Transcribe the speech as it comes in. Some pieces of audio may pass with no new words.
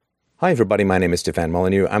Hi, everybody. My name is Stefan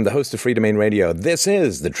Molyneux. I'm the host of Free Domain Radio. This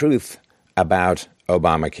is the truth about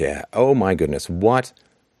Obamacare. Oh, my goodness. What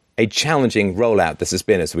a challenging rollout this has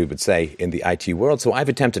been, as we would say, in the IT world. So I've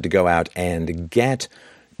attempted to go out and get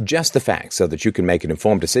just the facts so that you can make an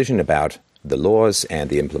informed decision about the laws and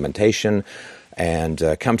the implementation and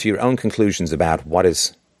come to your own conclusions about what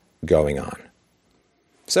is going on.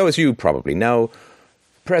 So as you probably know,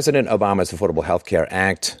 President Obama's Affordable Health Care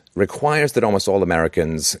Act requires that almost all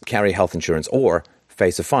Americans carry health insurance or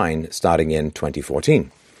face a fine starting in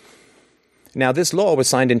 2014. Now, this law was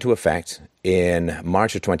signed into effect in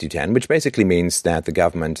March of 2010, which basically means that the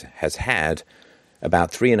government has had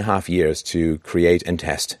about 3.5 years to create and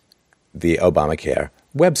test the Obamacare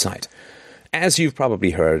website. As you've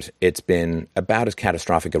probably heard, it's been about as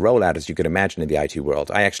catastrophic a rollout as you could imagine in the IT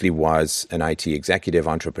world. I actually was an IT executive,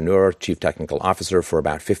 entrepreneur, chief technical officer for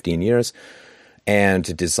about 15 years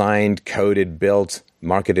and designed, coded, built,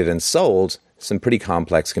 marketed, and sold some pretty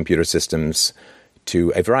complex computer systems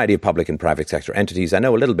to a variety of public and private sector entities. I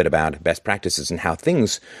know a little bit about best practices and how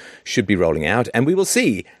things should be rolling out, and we will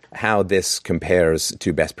see how this compares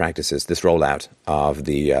to best practices, this rollout of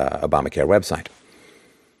the Obamacare website.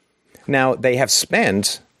 Now, they have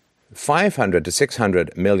spent $500 to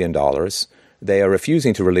 $600 million. They are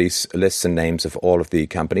refusing to release lists and names of all of the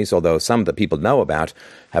companies, although some that people know about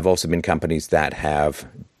have also been companies that have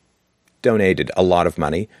donated a lot of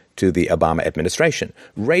money to the Obama administration,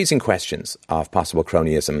 raising questions of possible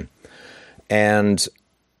cronyism. And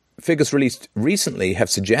figures released recently have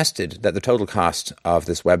suggested that the total cost of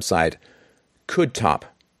this website could top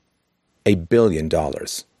 $1 billion.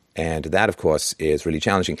 And that, of course, is really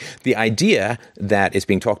challenging. The idea that is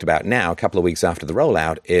being talked about now, a couple of weeks after the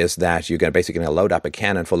rollout, is that you're basically going to load up a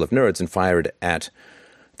cannon full of nerds and fire it at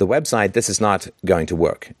the website. This is not going to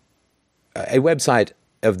work. A website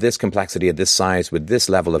of this complexity, at this size, with this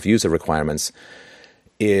level of user requirements,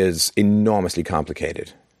 is enormously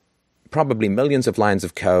complicated. Probably millions of lines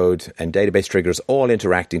of code and database triggers all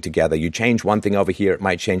interacting together. You change one thing over here, it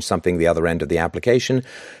might change something the other end of the application.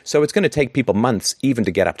 So it's going to take people months even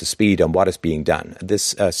to get up to speed on what is being done.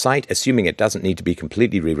 This site, assuming it doesn't need to be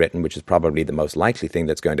completely rewritten, which is probably the most likely thing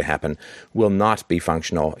that's going to happen, will not be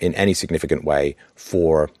functional in any significant way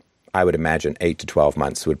for, I would imagine, 8 to 12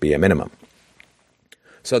 months would be a minimum.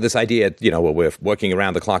 So this idea, well, we're working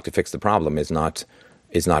around the clock to fix the problem is not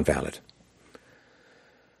valid.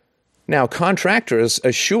 Now, contractors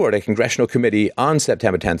assured a congressional committee on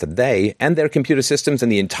September 10th that they and their computer systems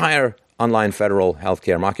and the entire online federal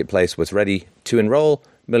healthcare marketplace was ready to enroll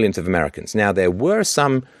millions of Americans. Now, there were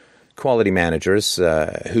some quality managers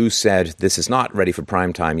who said this is not ready for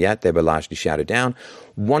prime time yet. They were largely shouted down.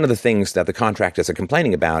 One of the things that the contractors are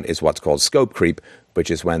complaining about is what's called scope creep,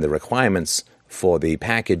 which is when the requirements for the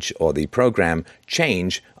package or the program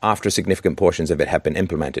change after significant portions of it have been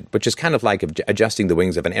implemented, which is kind of like adjusting the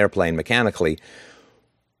wings of an airplane mechanically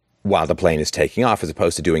while the plane is taking off, as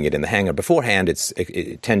opposed to doing it in the hangar beforehand. It's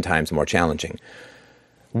 10 times more challenging.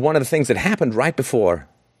 One of the things that happened right before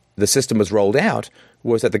the system was rolled out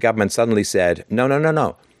was that the government suddenly said,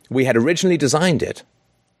 no. We had originally designed it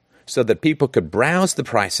so that people could browse the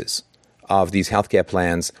prices of these healthcare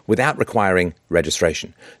plans without requiring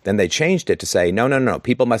registration. Then they changed it to say, no.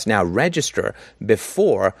 People must now register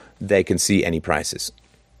before they can see any prices.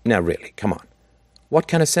 Now, really, come on. What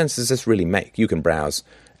kind of sense does this really make? You can browse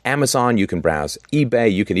Amazon, you can browse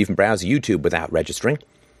eBay, you can even browse YouTube without registering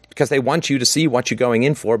because they want you to see what you're going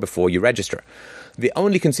in for before you register. The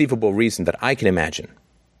only conceivable reason that I can imagine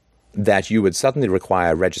that you would suddenly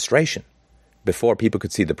require registration before people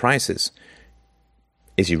could see the prices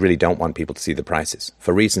is you really don't want people to see the prices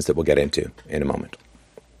for reasons that we'll get into in a moment.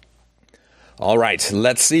 All right,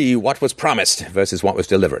 let's see what was promised versus what was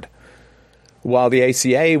delivered. While the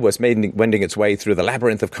ACA was wending its way through the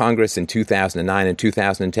labyrinth of Congress in 2009 and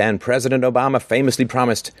 2010, President Obama famously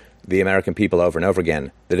promised the American people over and over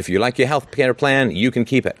again that if you like your health care plan, you can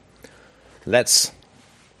keep it. Let's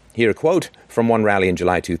hear a quote from one rally in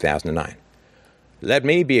July 2009. Let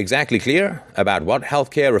me be exactly clear about what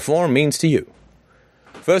health care reform means to you.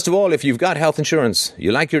 First of all, if you've got health insurance,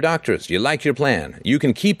 you like your doctors, you like your plan, you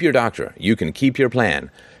can keep your doctor, you can keep your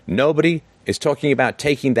plan. Nobody is talking about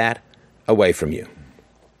taking that away from you.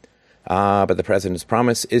 But the president's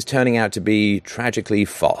promise is turning out to be tragically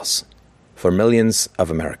false for millions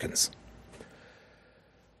of Americans.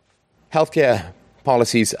 Healthcare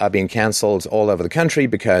policies are being cancelled all over the country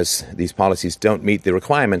because these policies don't meet the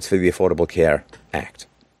requirements for the Affordable Care Act.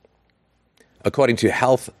 According to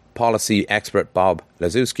health policy expert Bob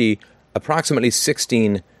Lazuski, approximately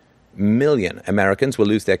 16 million Americans will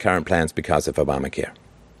lose their current plans because of Obamacare.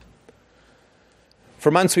 For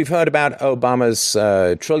months, we've heard about Obama's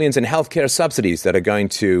trillions in healthcare subsidies that are going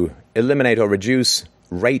to eliminate or reduce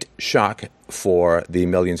rate shock for the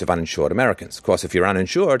millions of uninsured Americans. Of course, if you're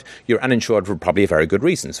uninsured for probably very good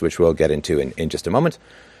reasons, which we'll get into in just a moment.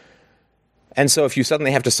 And so if you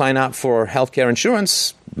suddenly have to sign up for healthcare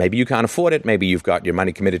insurance, maybe you can't afford it, maybe you've got your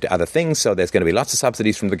money committed to other things, so there's going to be lots of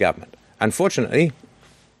subsidies from the government. Unfortunately,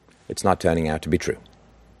 it's not turning out to be true.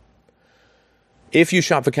 If you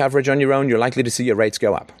shop for coverage on your own, you're likely to see your rates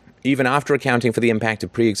go up, even after accounting for the impact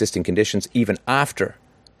of pre-existing conditions, even after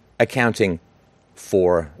accounting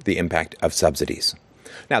for the impact of subsidies.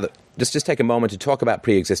 Now, let's just take a moment to talk about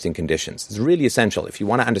pre-existing conditions. It's really essential. If you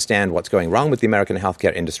want to understand what's going wrong with the American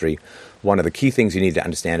healthcare industry, one of the key things you need to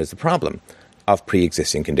understand is the problem of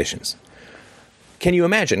pre-existing conditions. Can you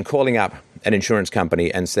imagine calling up an insurance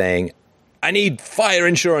company and saying, I need fire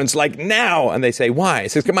insurance like now? And they say, why? It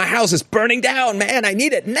says, my house is burning down, man. I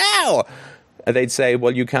need it now. And they'd say,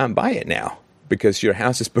 well, you can't buy it now because your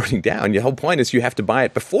house is burning down. Your whole point is you have to buy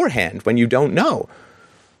it beforehand when you don't know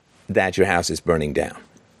that your house is burning down.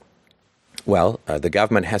 Well, the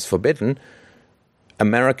government has forbidden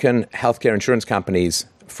American healthcare insurance companies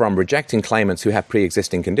from rejecting claimants who have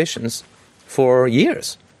pre-existing conditions for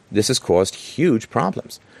years. This has caused huge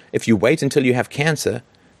problems. If you wait until you have cancer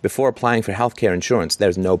before applying for healthcare insurance,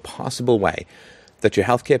 there's no possible way that your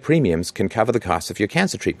healthcare premiums can cover the cost of your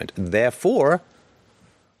cancer treatment. Therefore,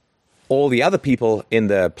 all the other people in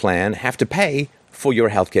the plan have to pay for your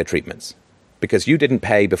healthcare treatments because you didn't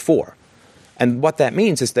pay before. And what that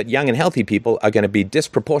means is that young and healthy people are going to be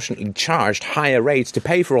disproportionately charged higher rates to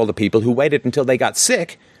pay for all the people who waited until they got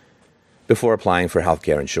sick before applying for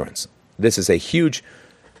healthcare insurance. This is a huge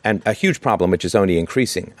problem which is only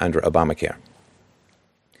increasing under Obamacare.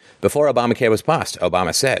 Before Obamacare was passed,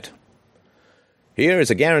 Obama said, here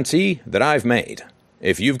is a guarantee that I've made.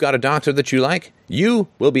 If you've got a doctor that you like, you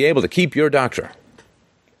will be able to keep your doctor.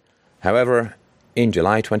 However, in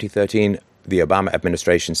July 2013, the Obama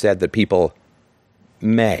administration said that people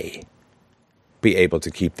may be able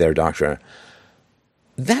to keep their doctor.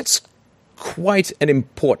 That's quite an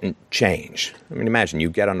important change. I mean, imagine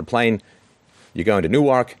you get on a plane, you're going to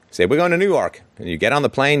Newark, say, we're going to Newark. And you get on the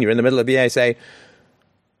plane, you're in the middle of the VA, say,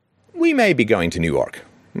 we may be going to New York.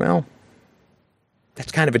 Well,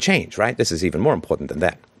 that's kind of a change, right? This is even more important than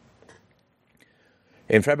that.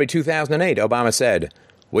 In February 2008, Obama said,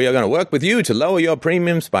 we are going to work with you to lower your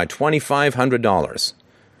premiums by $2,500.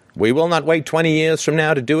 We will not wait 20 years from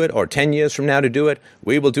now to do it or 10 years from now to do it.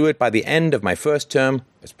 We will do it by the end of my first term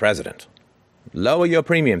as president. Lower your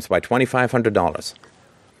premiums by $2,500.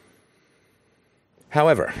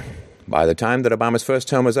 However, by the time that Obama's first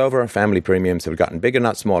term was over, family premiums have gotten bigger,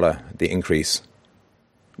 not smaller. The increase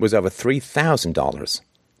was over $3,000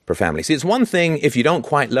 per family. See, it's one thing if you don't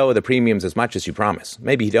quite lower the premiums as much as you promise.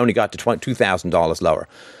 Maybe he'd only got to $2,000 lower.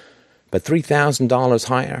 But $3,000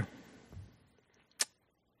 higher,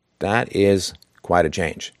 that is quite a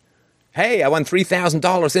change. Hey, I won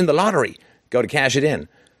 $3,000 in the lottery. Go to cash it in.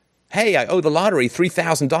 Hey, I owe the lottery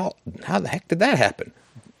 $3,000. How the heck did that happen?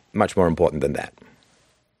 Much more important than that.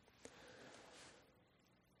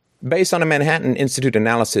 Based on a Manhattan Institute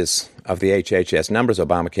analysis of the HHS numbers,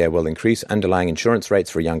 Obamacare will increase underlying insurance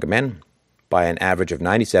rates for younger men by an average of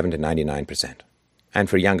 97 to 99%, and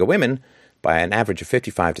for younger women by an average of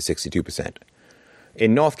 55 to 62%.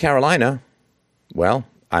 In North Carolina, well,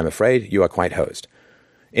 I'm afraid you are quite hosed.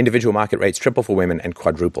 Individual market rates triple for women and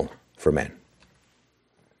quadruple for men.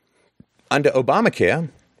 Under Obamacare,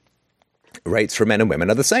 rates for men and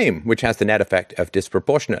women are the same, which has the net effect of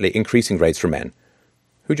disproportionately increasing rates for men,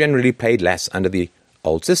 who generally paid less under the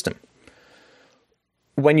old system.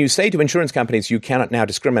 When you say to insurance companies you cannot now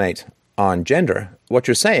discriminate on gender, what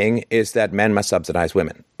you're saying is that men must subsidize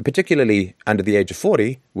women. Particularly under the age of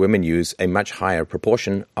 40, women use a much higher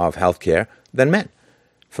proportion of health care than men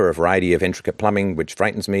for a variety of intricate plumbing, which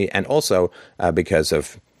frightens me, and also because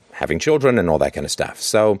of having children and all that kind of stuff.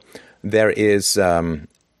 So there is a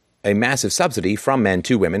massive subsidy from men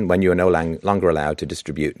to women when you are no longer allowed to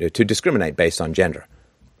discriminate based on gender.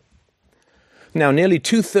 Now, nearly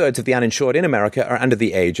 2/3 of the uninsured in America are under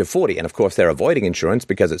the age of 40. And of course, they're avoiding insurance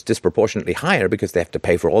because it's disproportionately higher because they have to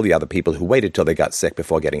pay for all the other people who waited till they got sick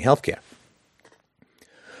before getting health care.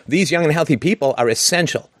 These young and healthy people are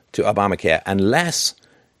essential to Obamacare unless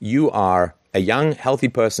you are a young, healthy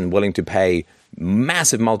person willing to pay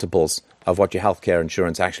massive multiples of what your health care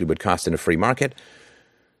insurance actually would cost in a free market.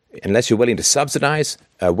 Unless you're willing to subsidize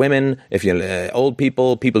women, if you're old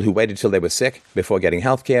people who waited till they were sick before getting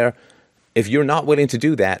health care. If you're not willing to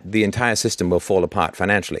do that, the entire system will fall apart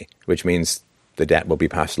financially, which means the debt will be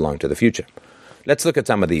passed along to the future. Let's look at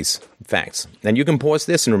some of these facts. And you can pause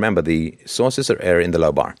this and remember the sources are in the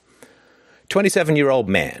low bar. 27-year-old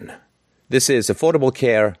man. This is Affordable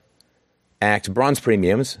Care Act bronze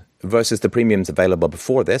premiums versus the premiums available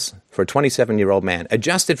before this for a 27-year-old man,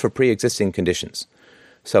 adjusted for pre-existing conditions.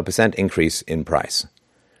 So percent increase in price.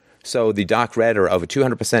 So the dark red are over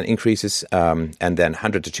 200% increases, and then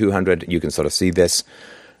 100 to 200, you can sort of see this.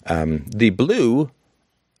 The blue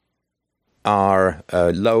are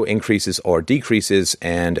low increases or decreases,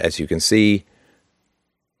 and as you can see,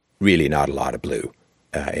 really not a lot of blue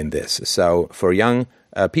in this. So for young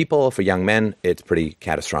people, for young men, it's pretty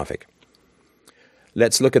catastrophic.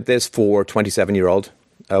 Let's look at this for 27-year-old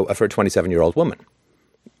woman.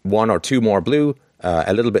 One or two more blue,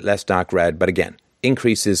 a little bit less dark red, but again,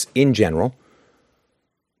 increases in general.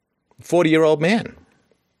 40-year-old man.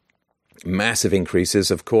 Massive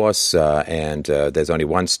increases, of course, and there's only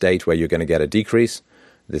one state where you're going to get a decrease.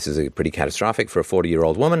 This is pretty catastrophic for a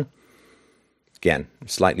 40-year-old woman. Again,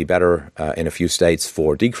 slightly better in a few states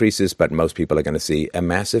for decreases, but most people are going to see a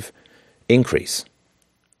massive increase.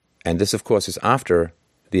 And this, of course, is after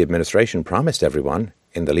the administration promised everyone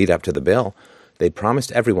in the lead up to the bill. They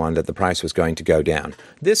promised everyone that the price was going to go down.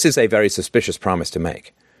 This is a very suspicious promise to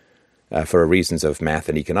make for reasons of math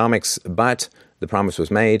and economics, but the promise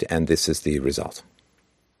was made, and this is the result.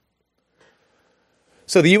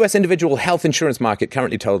 So the U.S. individual health insurance market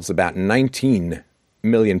currently totals about 19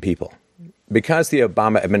 million people. Because the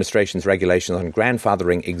Obama administration's regulations on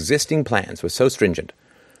grandfathering existing plans were so stringent,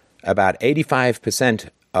 about 85%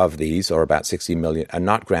 of these, or about 60 million, are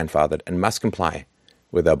not grandfathered and must comply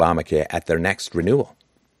with Obamacare at their next renewal.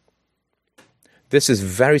 This is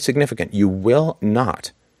very significant. You will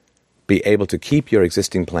not be able to keep your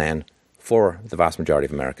existing plan for the vast majority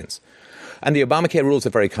of Americans. And the Obamacare rules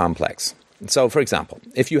are very complex. So, for example,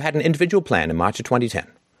 if you had an individual plan in March of 2010,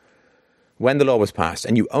 when the law was passed,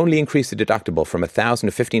 and you only increased the deductible from $1,000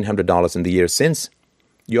 to $1,500 in the years since,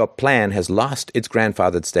 your plan has lost its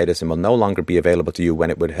grandfathered status and will no longer be available to you when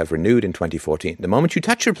it would have renewed in 2014. The moment you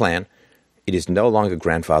touch your plan, it is no longer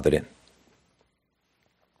grandfathered in.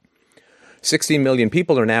 16 million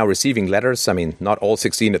people are now receiving letters. I mean, not all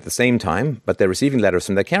 16 at the same time, but they're receiving letters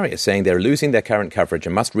from their carriers saying they're losing their current coverage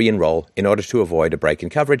and must re-enroll in order to avoid a break in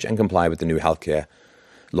coverage and comply with the new healthcare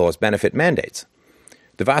law's benefit mandates.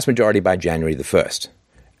 The vast majority by January the 1st.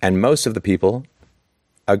 And most of the people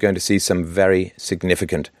are going to see some very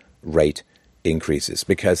significant rate increases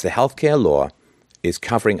because the healthcare law is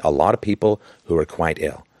covering a lot of people who are quite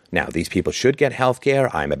ill. Now, these people should get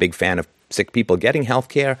healthcare. I'm a big fan of sick people getting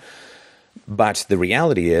healthcare. But the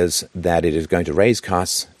reality is that it is going to raise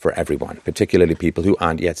costs for everyone, particularly people who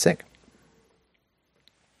aren't yet sick.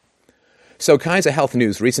 So Kaiser Health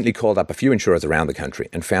News recently called up a few insurers around the country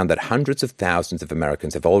and found that hundreds of thousands of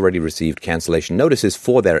Americans have already received cancellation notices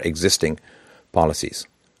for their existing policies.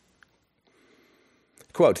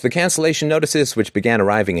 Quote, the cancellation notices, which began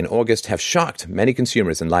arriving in August, have shocked many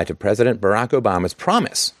consumers in light of President Barack Obama's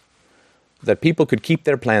promise that people could keep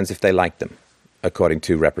their plans if they liked them, according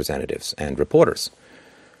to representatives and reporters.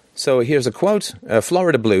 So here's a quote.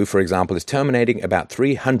 Florida Blue, for example, is terminating about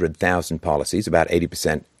 300,000 policies, about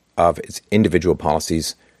 80% of its individual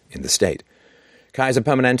policies in the state. Kaiser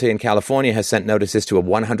Permanente in California has sent notices to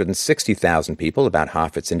 160,000 people, about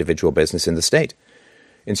half its individual business in the state.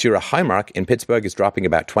 Insurer Highmark in Pittsburgh is dropping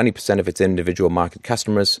about 20% of its individual market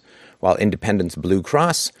customers, while Independence Blue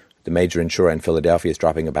Cross, the major insurer in Philadelphia, is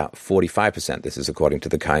dropping about 45%. This is according to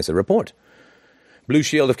the Kaiser report. Blue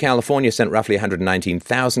Shield of California sent roughly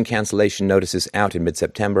 119,000 cancellation notices out in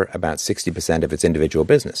mid-September, about 60% of its individual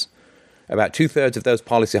business. About two-thirds of those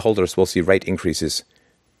policyholders will see rate increases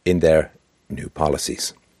in their new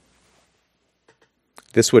policies.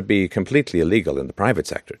 This would be completely illegal in the private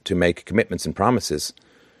sector to make commitments and promises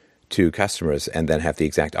to customers and then have the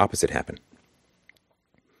exact opposite happen.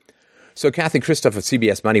 So Kathy Christoph of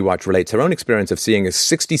CBS Money Watch relates her own experience of seeing a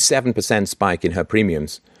 67% spike in her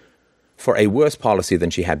premiums for a worse policy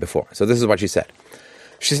than she had before. So this is what she said.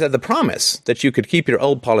 She said, the promise that you could keep your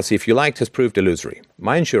old policy if you liked has proved illusory.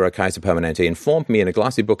 My insurer, Kaiser Permanente, informed me in a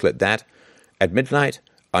glossy booklet that at midnight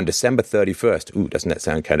on December 31st, ooh, doesn't that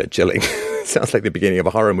sound kind of chilling? Sounds like the beginning of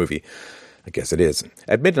a horror movie. I guess it is.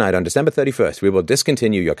 At midnight on December 31st, we will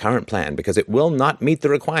discontinue your current plan because it will not meet the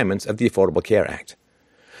requirements of the Affordable Care Act.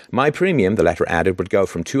 My premium, the letter added, would go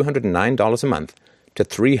from $209 a month to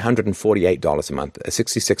 $348 a month, a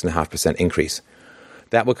 66.5% increase.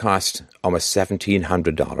 That would cost almost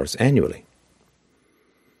 $1,700 annually.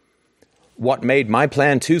 What made my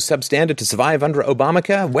plan too substandard to survive under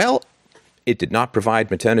Obamacare? Well, it did not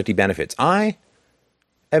provide maternity benefits. I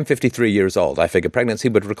am 53 years old. I figure pregnancy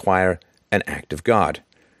would require an act of God.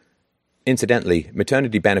 Incidentally,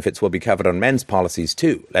 maternity benefits will be covered on men's policies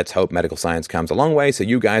too. Let's hope medical science comes a long way so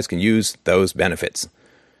you guys can use those benefits.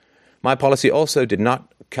 My policy also did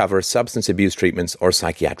not cover substance abuse treatments or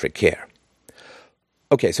psychiatric care.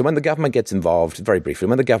 Okay, so when the government gets involved, very briefly,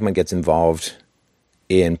 when the government gets involved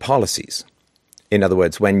in policies, in other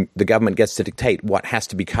words, when the government gets to dictate what has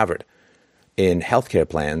to be covered in healthcare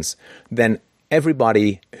plans, then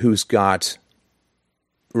everybody who's got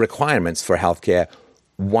requirements for healthcare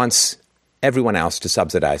wants everyone else to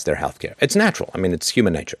subsidize their healthcare. It's natural. I mean, it's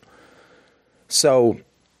human nature. So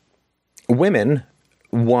women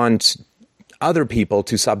want other people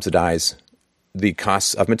to subsidize the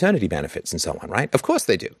costs of maternity benefits and so on, right? Of course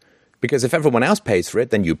they do. Because if everyone else pays for it,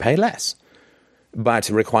 then you pay less. But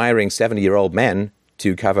requiring 70-year-old men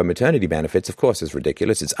to cover maternity benefits, of course, is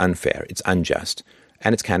ridiculous. It's unfair. It's unjust.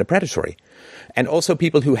 And it's kind of predatory. And also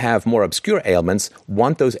people who have more obscure ailments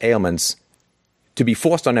want those ailments to be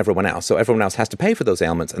forced on everyone else. So everyone else has to pay for those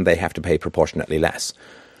ailments and they have to pay proportionately less.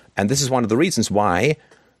 And this is one of the reasons why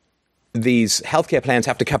these healthcare plans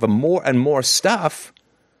have to cover more and more stuff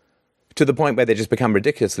to the point where they just become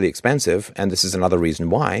ridiculously expensive. And this is another reason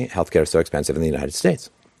why healthcare is so expensive in the United States.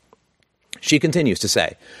 She continues to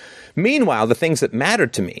say, meanwhile, the things that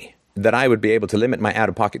mattered to me, that I would be able to limit my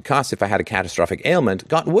out-of-pocket costs if I had a catastrophic ailment,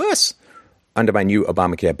 got worse under my new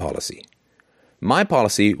Obamacare policy. My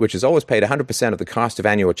policy, which has always paid 100% of the cost of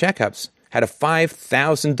annual checkups, had a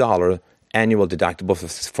 $5,000 annual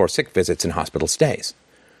deductible for sick visits and hospital stays.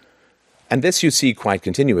 And this you see quite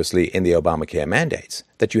continuously in the Obamacare mandates,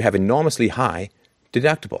 that you have enormously high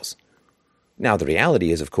deductibles. Now, the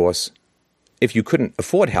reality is, of course, if you couldn't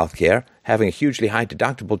afford health care, having a hugely high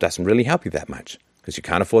deductible doesn't really help you that much, because you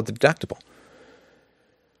can't afford the deductible.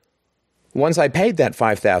 Once I paid that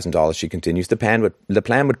 $5,000, she continues, the plan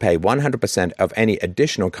would pay 100% of any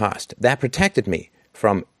additional cost. That protected me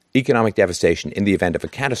from economic devastation in the event of a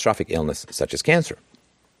catastrophic illness such as cancer.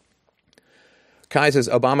 Kaiser's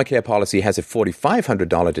Obamacare policy has a $4,500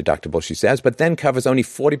 deductible, she says, but then covers only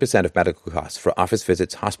 40% of medical costs for office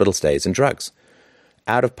visits, hospital stays, and drugs.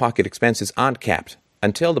 Out-of-pocket expenses aren't capped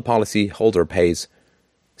until the policy holder pays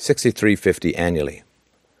 $63.50 annually.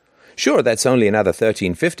 Sure, that's only another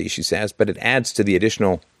 $13.50, she says, but it adds to the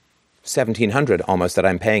additional $1,700 almost that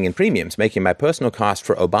I'm paying in premiums, making my personal cost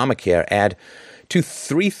for Obamacare add to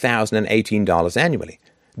 $3,018 annually.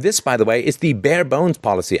 This, by the way, is the bare bones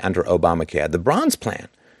policy under Obamacare, the bronze plan.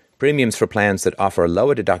 Premiums for plans that offer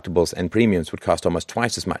lower deductibles and premiums would cost almost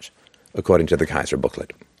twice as much, according to the Kaiser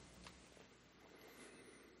booklet.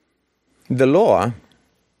 The law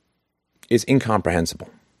is incomprehensible.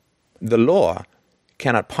 The law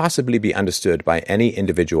cannot possibly be understood by any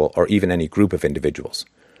individual or even any group of individuals.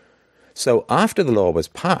 So after the law was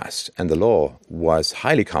passed, and the law was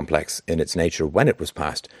highly complex in its nature when it was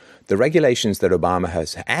passed, the regulations that Obama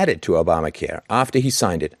has added to Obamacare after he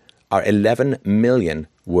signed it are 11 million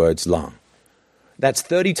words long. That's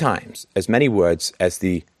 30 times as many words as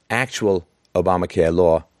the actual Obamacare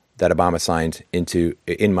law that Obama signed into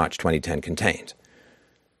in March 2010 contained.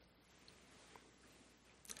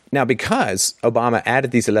 Now, because Obama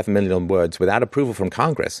added these 11 million words without approval from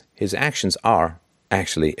Congress, his actions are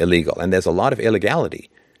actually illegal. And there's a lot of illegality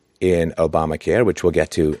in Obamacare, which we'll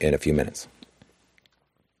get to in a few minutes.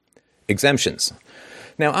 Exemptions.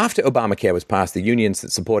 Now, after Obamacare was passed, the unions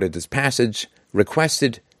that supported its passage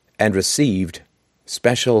requested and received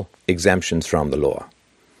special exemptions from the law.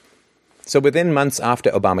 So within months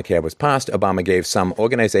after Obamacare was passed, Obama gave some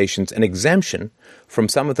organizations an exemption from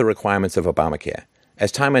some of the requirements of Obamacare.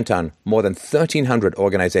 As time went on, more than 1,300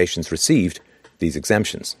 organizations received these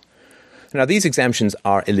exemptions. Now, these exemptions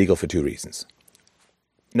are illegal for two reasons.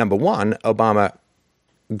 Number one, Obama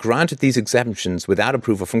granted these exemptions without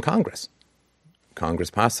approval from Congress. Congress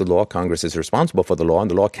passed the law, Congress is responsible for the law, and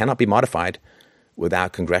the law cannot be modified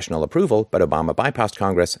without congressional approval, but Obama bypassed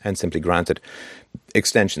Congress and simply granted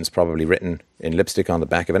extensions, probably written in lipstick on the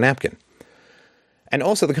back of a napkin. And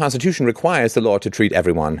also the Constitution requires the law to treat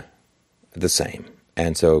everyone the same.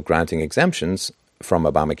 And so granting exemptions from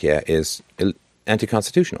Obamacare is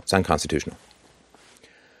anti-constitutional. It's unconstitutional.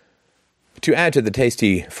 To add to the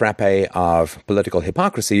tasty frappe of political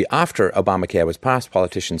hypocrisy, after Obamacare was passed,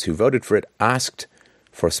 politicians who voted for it asked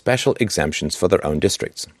for special exemptions for their own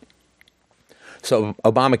districts. So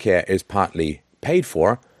Obamacare is partly paid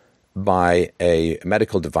for by a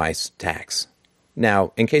medical device tax.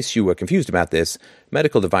 Now, in case you were confused about this,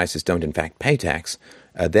 medical devices don't in fact pay tax.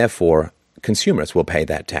 Therefore, consumers will pay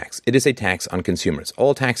that tax. It is a tax on consumers.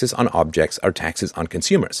 All taxes on objects are taxes on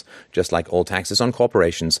consumers, just like all taxes on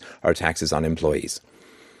corporations are taxes on employees.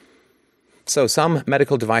 So some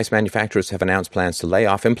medical device manufacturers have announced plans to lay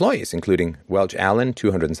off employees, including Welch Allyn,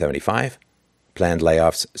 275 planned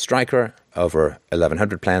layoffs, Stryker, over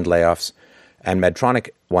 1,100 planned layoffs, and Medtronic,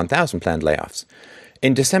 1,000 planned layoffs.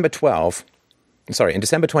 In December 2012,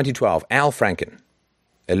 Al Franken,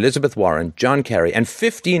 Elizabeth Warren, John Kerry, and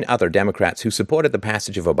 15 other Democrats who supported the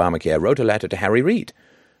passage of Obamacare wrote a letter to Harry Reid,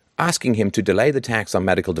 asking him to delay the tax on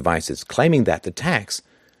medical devices, claiming that the tax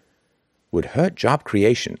would hurt job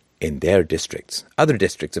creation in their districts. Other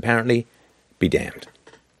districts, apparently, be damned.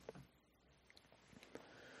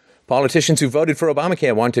 Politicians who voted for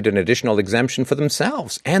Obamacare wanted an additional exemption for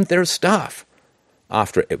themselves and their staff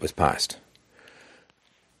after it was passed.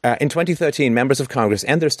 In 2013, members of Congress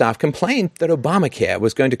and their staff complained that Obamacare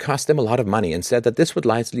was going to cost them a lot of money and said that this would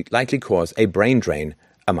likely cause a brain drain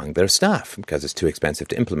among their staff because it's too expensive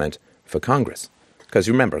to implement for Congress. Because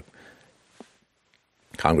remember,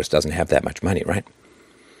 Congress doesn't have that much money, right?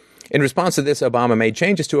 In response to this, Obama made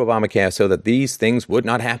changes to Obamacare so that these things would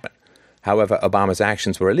not happen. However, Obama's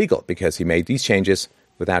actions were illegal because he made these changes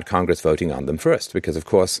without Congress voting on them first, because, of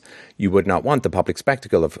course, you would not want the public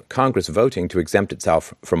spectacle of Congress voting to exempt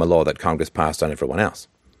itself from a law that Congress passed on everyone else.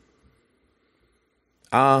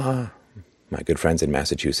 My good friends in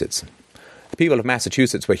Massachusetts. The people of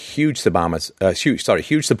Massachusetts were huge supporters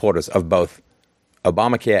of both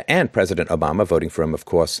Obamacare and President Obama, voting for him, of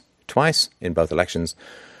course, twice in both elections.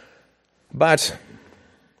 But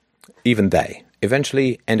even they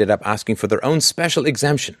eventually ended up asking for their own special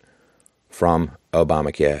exemption from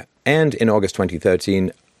Obamacare. And in August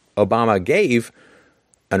 2013, Obama gave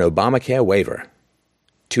an Obamacare waiver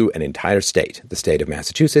to an entire state, the state of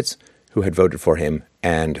Massachusetts, who had voted for him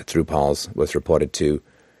and, through polls, was reported to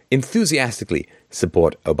enthusiastically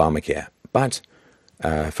support Obamacare, but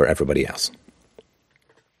for everybody else.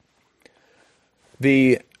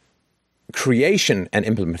 The creation and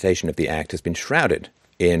implementation of the act has been shrouded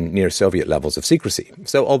in near-Soviet levels of secrecy.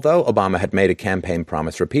 So although Obama had made a campaign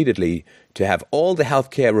promise repeatedly to have all the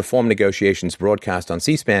healthcare reform negotiations broadcast on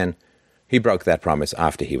C-SPAN, he broke that promise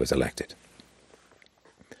after he was elected.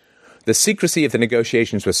 The secrecy of the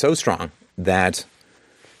negotiations was so strong that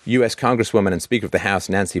U.S. Congresswoman and Speaker of the House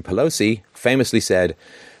Nancy Pelosi famously said,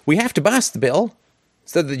 "We have to pass the bill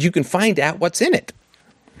so that you can find out what's in it."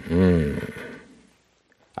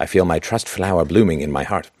 I feel my trust flower blooming in my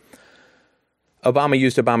heart. Obama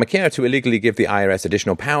used Obamacare to illegally give the IRS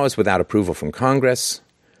additional powers without approval from Congress.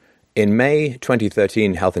 In May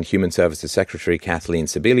 2013, Health and Human Services Secretary Kathleen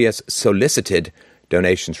Sebelius solicited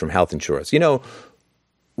donations from health insurers. You know,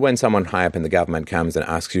 when someone high up in the government comes and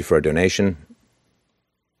asks you for a donation,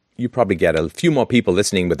 you probably get a few more people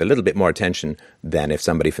listening with a little bit more attention than if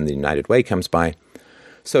somebody from the United Way comes by.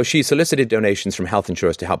 So she solicited donations from health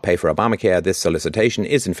insurers to help pay for Obamacare. This solicitation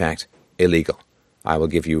is, in fact, illegal. I will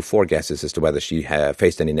give you 4 guesses as to whether she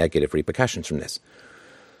faced any negative repercussions from this.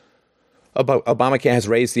 Obamacare has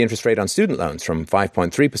raised the interest rate on student loans from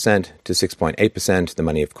 5.3% to 6.8%. The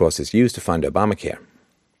money, of course, is used to fund Obamacare.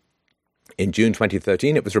 In June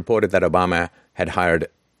 2013, it was reported that Obama had hired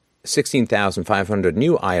 16,500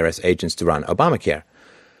 new IRS agents to run Obamacare.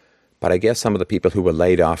 But I guess some of the people who were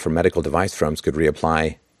laid off from medical device firms could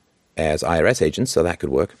reapply as IRS agents, so that could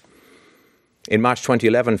work. In March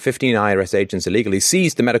 2011, 15 IRS agents illegally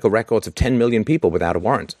seized the medical records of 10 million people without a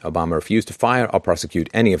warrant. Obama refused to fire or prosecute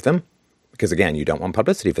any of them, because, again, you don't want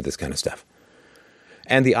publicity for this kind of stuff.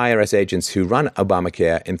 And the IRS agents who run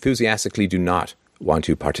Obamacare enthusiastically do not want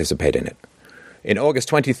to participate in it. In August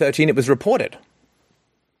 2013, it was reported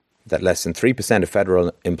that less than 3% of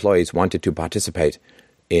federal employees wanted to participate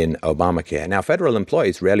in Obamacare. Now, federal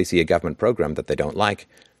employees rarely see a government program that they don't like,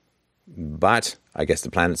 but I guess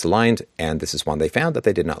the planets aligned, and this is one they found that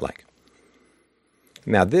they did not like.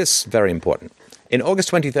 Now, this, very important. In August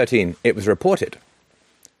 2013, it was reported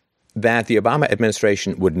that the Obama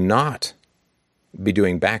administration would not be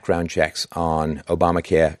doing background checks on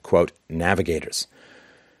Obamacare, quote, navigators.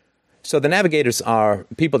 So the navigators are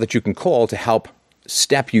people that you can call to help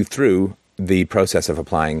step you through the process of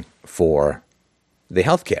applying for the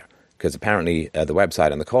health care, because apparently the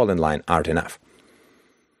website and the call-in line aren't enough.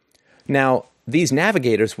 Now, these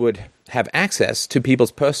navigators would have access to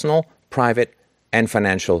people's personal, private, and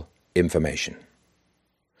financial information.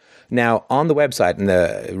 Now, on the website,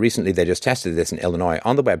 and recently they just tested this in Illinois,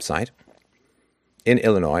 on the website, in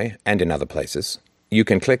Illinois and in other places, you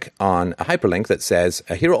can click on a hyperlink that says,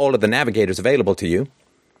 here are all of the navigators available to you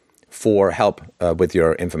for help with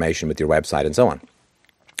your information, with your website, and so on,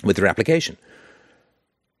 with your application.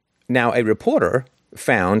 Now, a reporter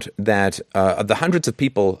found that of the hundreds of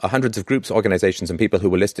people, hundreds of groups, organizations, and people who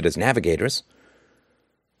were listed as navigators,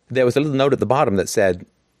 there was a little note at the bottom that said,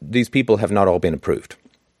 these people have not all been approved.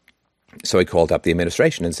 So he called up the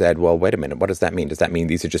administration and said, well, wait a minute, what does that mean? Does that mean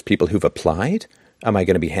these are just people who've applied? Am I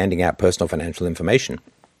going to be handing out personal financial information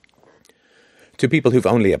to people who've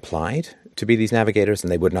only applied to be these navigators?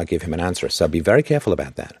 And they would not give him an answer. So be very careful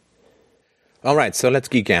about that. All right, so let's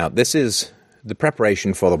geek out. This is the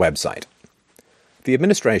preparation for the website. The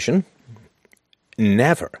administration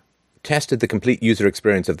never tested the complete user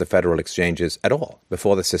experience of the federal exchanges at all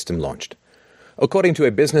before the system launched. According to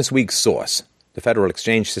a Business Week source, the federal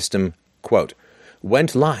exchange system, quote,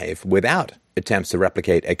 went live without attempts to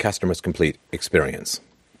replicate a customer's complete experience.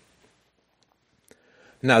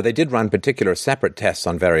 Now, they did run particular separate tests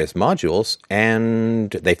on various modules,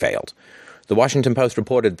 and they failed. The Washington Post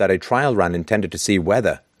reported that a trial run intended to see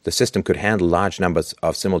whether the system could handle large numbers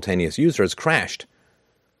of simultaneous users crashed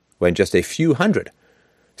when just a few hundred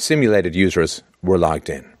simulated users were logged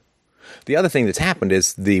in. The other thing that's happened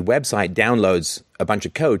is the website downloads a bunch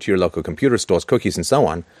of code to your local computer, stores cookies and so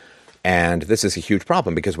on, and this is a huge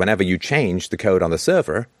problem because whenever you change the code on the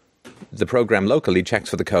server, the program locally checks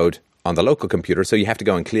for the code on the local computer, so you have to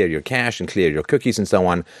go and clear your cache and clear your cookies and so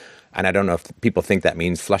on. And I don't know if people think that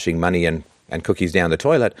means flushing money and cookies down the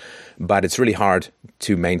toilet, but it's really hard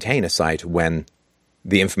to maintain a site when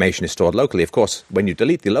the information is stored locally. Of course, when you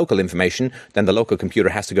delete the local information, then the local computer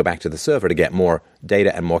has to go back to the server to get more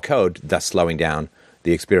data and more code, thus slowing down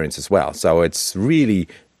the experience as well. So it's really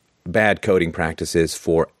bad coding practices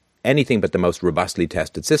for anything but the most robustly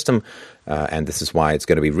tested system, and this is why it's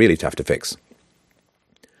going to be really tough to fix.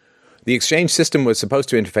 The exchange system was supposed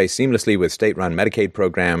to interface seamlessly with state-run Medicaid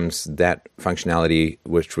programs. That functionality,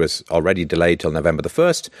 which was already delayed till November the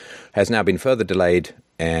 1st, has now been further delayed,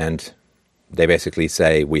 and they basically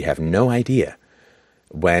say, we have no idea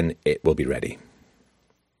when it will be ready.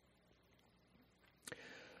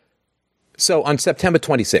 So on September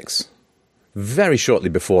 26, very shortly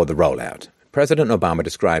before the rollout, President Obama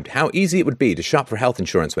described how easy it would be to shop for health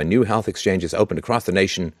insurance when new health exchanges opened across the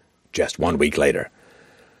nation just 1 week later.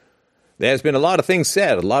 There's been a lot of things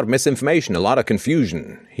said, a lot of misinformation, a lot of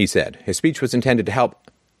confusion, he said. His speech was intended to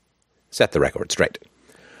help set the record straight.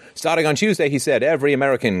 Starting on Tuesday, he said, every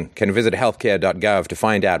American can visit healthcare.gov to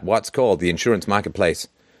find out what's called the insurance marketplace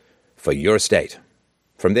for your state.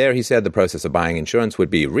 From there, he said the process of buying insurance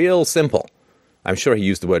would be real simple. I'm sure he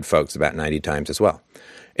used the word folks about 90 times as well.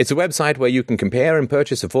 It's a website where you can compare and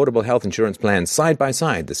purchase affordable health insurance plans side by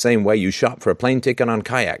side, the same way you shop for a plane ticket on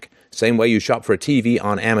Kayak, same way you shop for a TV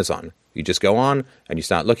on Amazon. You just go on and you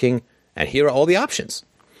start looking, and here are all the options.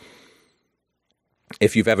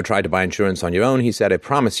 If you've ever tried to buy insurance on your own, he said, I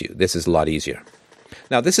promise you, this is a lot easier.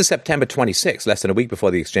 Now, this is September 26, less than a week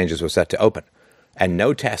before the exchanges were set to open, and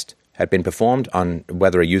no test had been performed on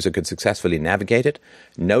whether a user could successfully navigate it.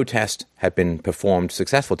 No test had been performed,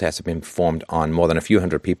 successful tests had been performed on more than a few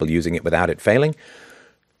hundred people using it without it failing,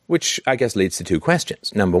 which I guess leads to two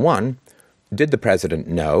questions. Number one, did the president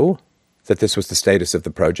know that this was the status of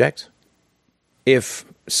the project? If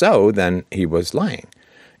so, then he was lying.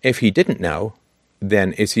 If he didn't know,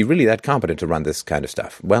 then is he really that competent to run this kind of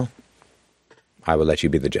stuff? Well, I will let you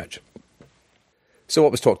be the judge. So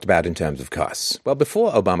what was talked about in terms of costs? Well,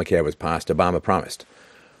 before Obamacare was passed, Obama promised,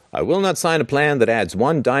 I will not sign a plan that adds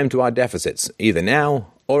one dime to our deficits, either now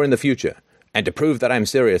or in the future. And to prove that I'm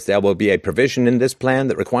serious, there will be a provision in this plan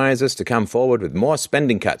that requires us to come forward with more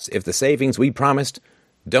spending cuts if the savings we promised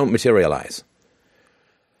don't materialize.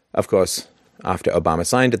 Of course, after Obama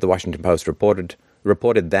signed it, the Washington Post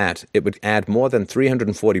reported that it would add more than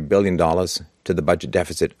 $340 billion to the budget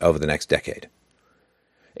deficit over the next decade.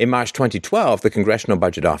 In March 2012, the Congressional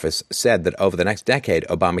Budget Office said that over the next decade,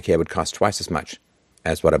 Obamacare would cost twice as much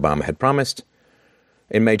as what Obama had promised.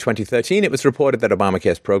 In May 2013, it was reported that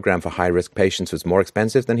Obamacare's program for high-risk patients was more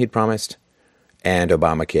expensive than he'd promised, and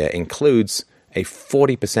Obamacare includes a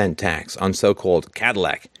 40% tax on so-called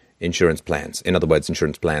Cadillac insurance plans. In other words,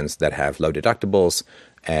 insurance plans that have low deductibles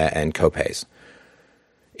and copays.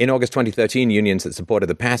 In August 2013, unions that supported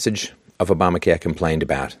the passage of Obamacare complained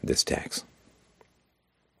about this tax.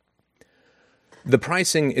 The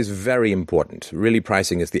pricing is very important. Really,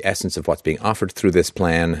 pricing is the essence of what's being offered through this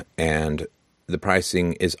plan, and the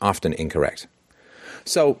pricing is often incorrect.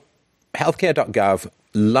 So, healthcare.gov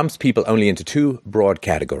lumps people only into two broad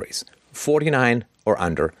categories, 49 or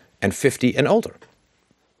under and 50 and older.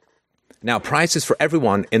 Now, prices for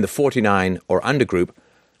everyone in the 49 or under group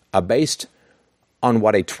are based on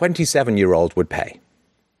what a 27-year-old would pay.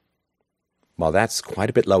 Well, that's quite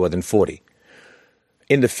a bit lower than 40.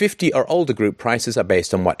 In the 50 or older group, prices are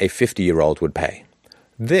based on what a 50-year-old would pay.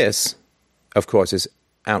 This, of course, is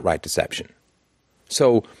outright deception.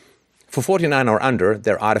 So, for 49 or under,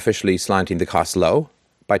 they're artificially slanting the cost low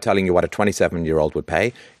by telling you what a 27-year-old would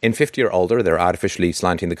pay. In 50 or older, they're artificially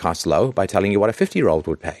slanting the costs low by telling you what a 50-year-old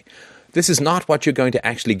would pay. This is not what you're going to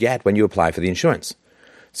actually get when you apply for the insurance.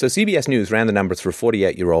 So CBS News ran the numbers for a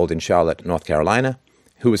 48-year-old in Charlotte, North Carolina,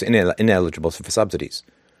 who was ineligible for subsidies.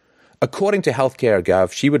 According to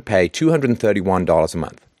Healthcare.gov, she would pay $231 a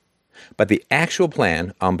month. But the actual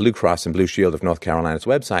plan on Blue Cross and Blue Shield of North Carolina's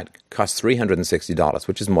website costs $360,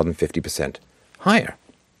 which is more than 50% higher.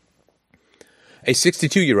 A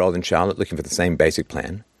 62-year-old in Charlotte looking for the same basic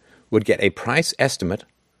plan would get a price estimate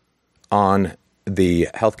on the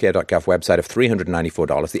Healthcare.gov website of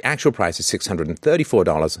 $394. The actual price is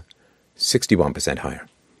 $634, 61% higher.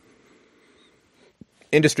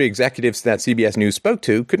 Industry executives that CBS News spoke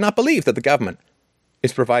to could not believe that the government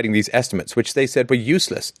is providing these estimates, which they said were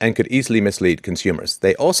useless and could easily mislead consumers.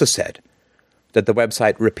 They also said that the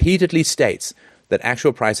website repeatedly states that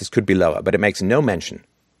actual prices could be lower, but it makes no mention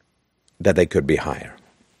that they could be higher.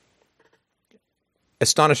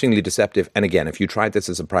 Astonishingly deceptive. And again, if you tried this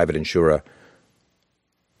as a private insurer,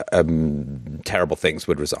 terrible things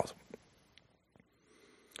would result.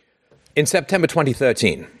 In September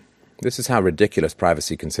 2013, this is how ridiculous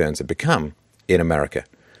privacy concerns have become in America.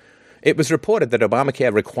 It was reported that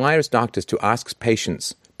Obamacare requires doctors to ask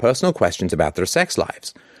patients personal questions about their sex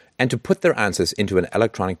lives and to put their answers into an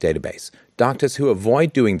electronic database. Doctors who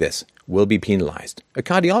avoid doing this will be penalized. A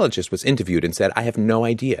cardiologist was interviewed and said, "I have no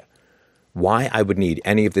idea why I would need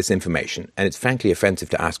any of this information, and it's frankly offensive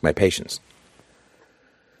to ask my patients."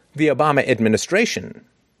 The Obama administration,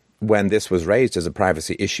 when this was raised as a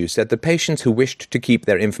privacy issue, said that patients who wished to keep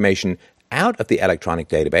their information out of the electronic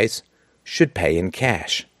database should pay in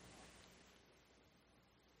cash.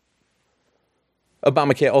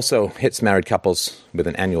 Obamacare also hits married couples with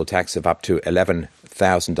an annual tax of up to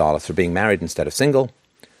 $11,000 for being married instead of single.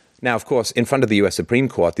 Now, of course, in front of the U.S. Supreme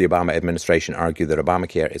Court, the Obama administration argued that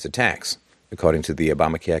Obamacare is a tax. According to the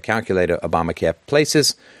Obamacare calculator, Obamacare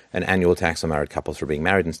places an annual tax on married couples for being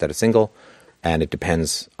married instead of single, and it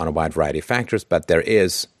depends on a wide variety of factors, but there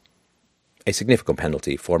is a significant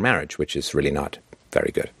penalty for marriage, which is really not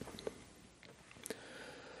very good.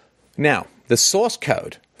 Now, the source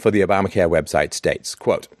code for the Obamacare website states,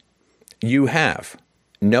 quote, "You have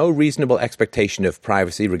no reasonable expectation of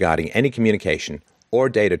privacy regarding any communication or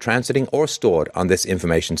data transiting or stored on this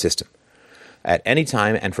information system. At any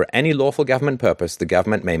time and for any lawful government purpose, the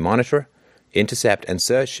government may monitor, intercept, and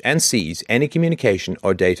search and seize any communication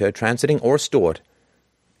or data transiting or stored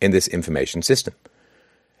in this information system.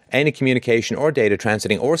 Any communication or data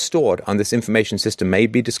transiting or stored on this information system may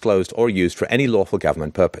be disclosed or used for any lawful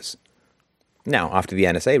government purpose." Now, after the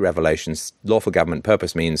NSA revelations, lawful government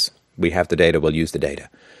purpose means we have the data, we'll use the data.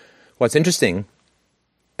 What's interesting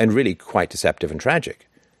and really quite deceptive and tragic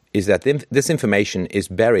is that this information is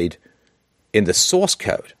buried in the source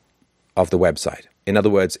code of the website. In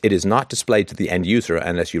other words, it is not displayed to the end user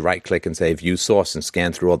unless you right-click and say view source and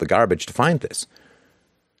scan through all the garbage to find this.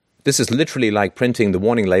 This is literally like printing the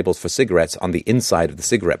warning labels for cigarettes on the inside of the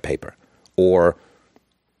cigarette paper, or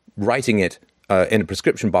writing it in a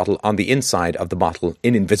prescription bottle on the inside of the bottle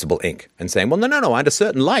in invisible ink and saying, well, no, under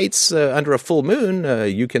certain lights, under a full moon,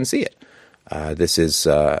 you can see it. This is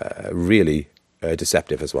really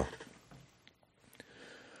deceptive as well.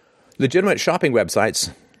 Legitimate shopping websites,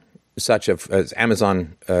 such as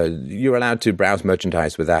Amazon, you're allowed to browse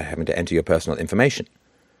merchandise without having to enter your personal information.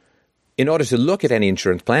 In order to look at any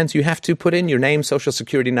insurance plans, you have to put in your name, social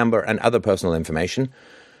security number, and other personal information.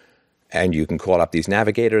 And you can call up these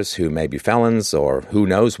navigators who may be felons or who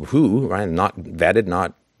knows who, right? Not vetted,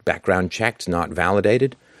 not background checked, not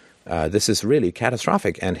validated. This is really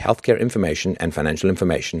catastrophic. And healthcare information and financial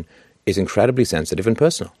information is incredibly sensitive and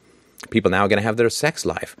personal. People now are going to have their sex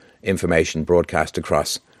life information broadcast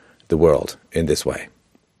across the world in this way.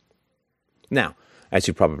 Now, as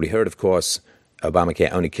you probably heard, of course,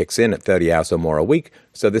 Obamacare only kicks in at 30 hours or more a week,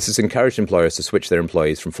 so this has encouraged employers to switch their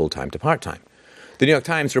employees from full-time to part-time. The New York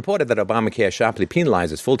Times reported that Obamacare sharply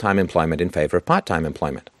penalizes full-time employment in favor of part-time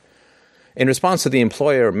employment. In response to the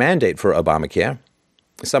employer mandate for Obamacare,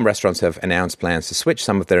 some restaurants have announced plans to switch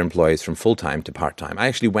some of their employees from full-time to part-time. I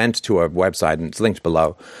actually went to a website, and it's linked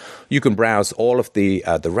below. You can browse all of the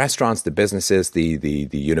restaurants, the businesses, the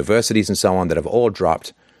universities, and so on that have all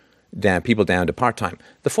dropped people down to part-time.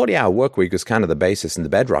 The 40-hour work week is kind of the basis and the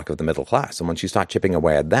bedrock of the middle class. And once you start chipping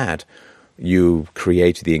away at that, you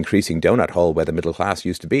create the increasing donut hole where the middle class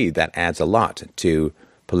used to be. That adds a lot to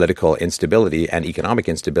political instability and economic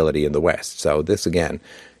instability in the West. So this, again,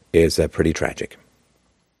 is pretty tragic.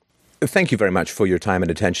 Thank you very much for your time and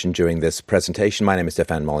attention during this presentation. My name is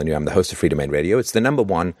Stefan Molyneux. I'm the host of Free Domain Radio. It's the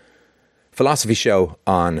 #1 philosophy show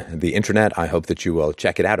on the internet. I hope that you will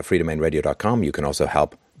check it out at freedomainradio.com. You can also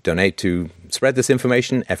help donate to spread this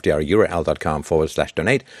information,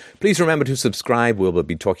 fdrurl.com/donate. Please remember to subscribe. We will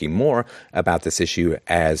be talking more about this issue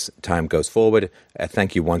as time goes forward.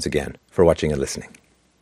 Thank you once again for watching and listening.